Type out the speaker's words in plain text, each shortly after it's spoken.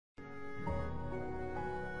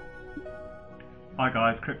Hi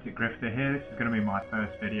guys, Cryptic Grifter here. This is going to be my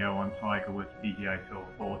first video on Tiger Woods PGA Tour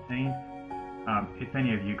 14. If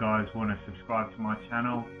any of you guys want to subscribe to my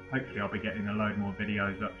channel, hopefully I'll be getting a load more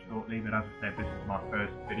videos up shortly, but as I said, this is my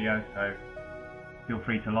first video, so feel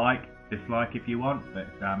free to like, dislike if you want, but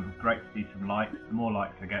great to see some likes. The more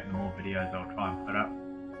likes I get, the more videos I'll try and put up.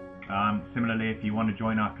 Similarly, if you want to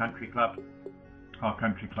join our country club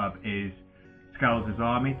is Scales'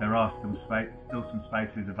 Army. There are still some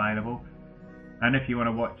spaces available. And if you want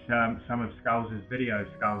to watch some of Scales' videos,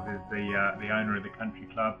 Scales is the owner of the country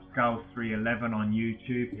club, Scales311 on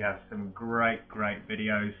YouTube. He has some great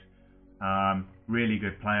videos. Really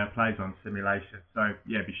good player, plays on simulation. So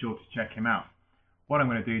yeah, be sure to check him out. What I'm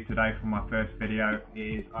going to do today for my first video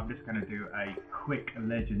is I'm just going to do a quick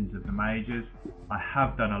Legends of the Majors. I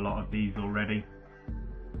have done a lot of these already,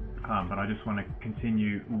 but I just want to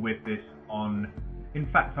continue with this on. In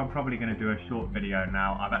fact, I'm probably going to do a short video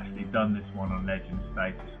now. I've actually done this one on Legend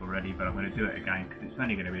status already, but I'm going to do it again because it's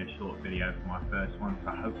only going to be a short video for my first one,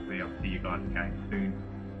 so hopefully I'll see you guys again soon.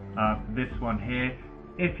 This one here,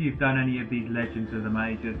 if you've done any of these Legends of the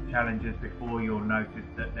Majors challenges before, you'll notice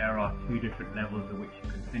that there are two different levels at which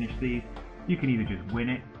you can finish these. You can either just win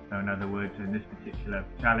it, so in other words, in this particular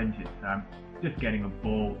challenge, it's just getting a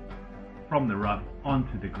ball from the rough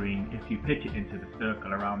onto the green. If you pitch it into the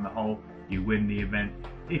circle around the hole, you win the event.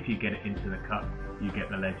 If you get it into the cup, you get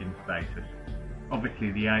the Legend status.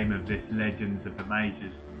 Obviously the aim of this Legends of the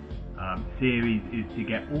Majors series is to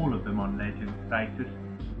get all of them on Legend status,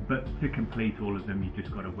 but to complete all of them, you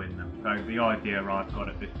just got to win them. So the idea I've got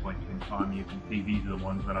at this point in time, you can see these are the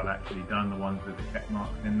ones that I've actually done, the ones with the check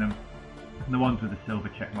marks in them. And the ones with the silver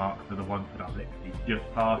check marks are the ones that I've literally just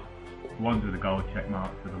passed. The ones with the gold check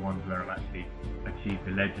marks are the ones where I've actually achieved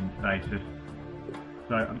the Legend status.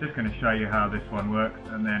 So I'm just going to show you how this one works,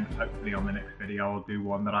 and then hopefully on the next video I'll do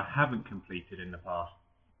one that I haven't completed in the past.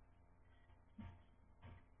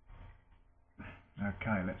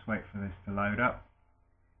 Okay, let's wait for this to load up.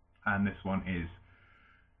 And this one is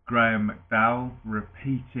Graham McDowell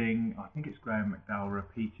repeating, I think it's Graham McDowell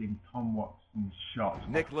repeating Tom Watson's shot.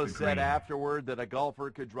 Nicklaus said afterward that a golfer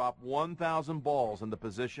could drop 1,000 balls in the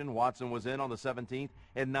position Watson was in on the 17th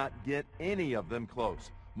and not get any of them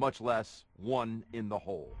close, much less one in the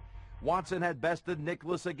hole. Watson had bested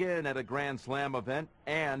Nicklaus again at a Grand Slam event,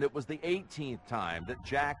 and it was the 18th time that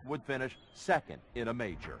Jack would finish second in a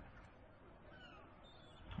major.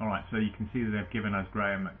 Alright, so you can see that they've given us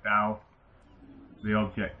Graham McDowell. The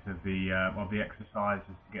object of the exercise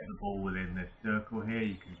is to get the ball within this circle here.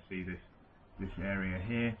 You can see this area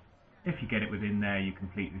here. If you get it within there, you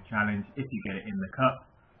complete the challenge. If you get it in the cup,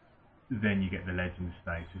 then you get the Legend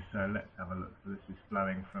status. So let's have a look. So this is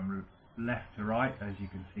flowing from left to right, as you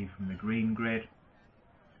can see from the green grid.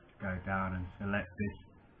 Go down and select this.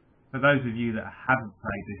 For those of you that haven't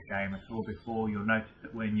played this game at all before, you'll notice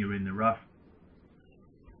that when you're in the rough,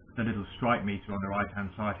 the little strike meter on the right hand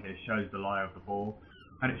side here shows the lie of the ball,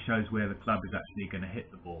 and it shows where the club is actually going to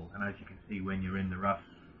hit the ball. And as you can see, when you're in the rough,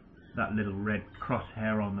 that little red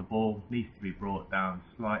crosshair on the ball needs to be brought down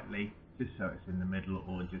slightly, just so it's in the middle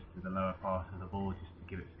or just to the lower part of the ball, just to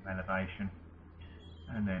give it some elevation.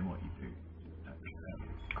 And then what you do, take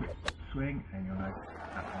a quick swing, and you'll notice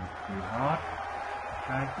that one's too hard.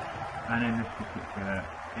 Okay, and in this particular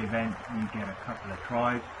event, you get a couple of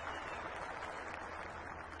tries.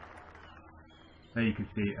 There you can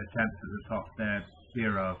see a chance at the top there,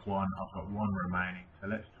 0 of 1. I've got 1 remaining, so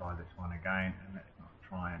let's try this one again, and let's not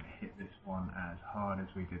try and hit this one as hard as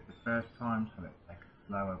we did the first time. So let's take a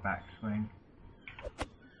slower backswing,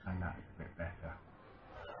 and that's a bit better.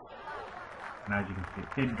 And as you can see,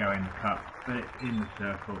 it didn't go in the cup, but it's in the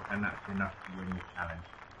circle, and that's enough to win the challenge.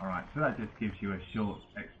 Alright, so that just gives you a short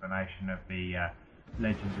explanation of the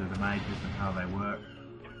Legends of the Majors and how they work.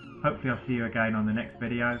 Hopefully I'll see you again on the next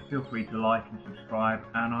video. Feel free to like and subscribe,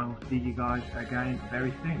 and I will see you guys again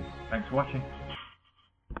very soon. Thanks for watching.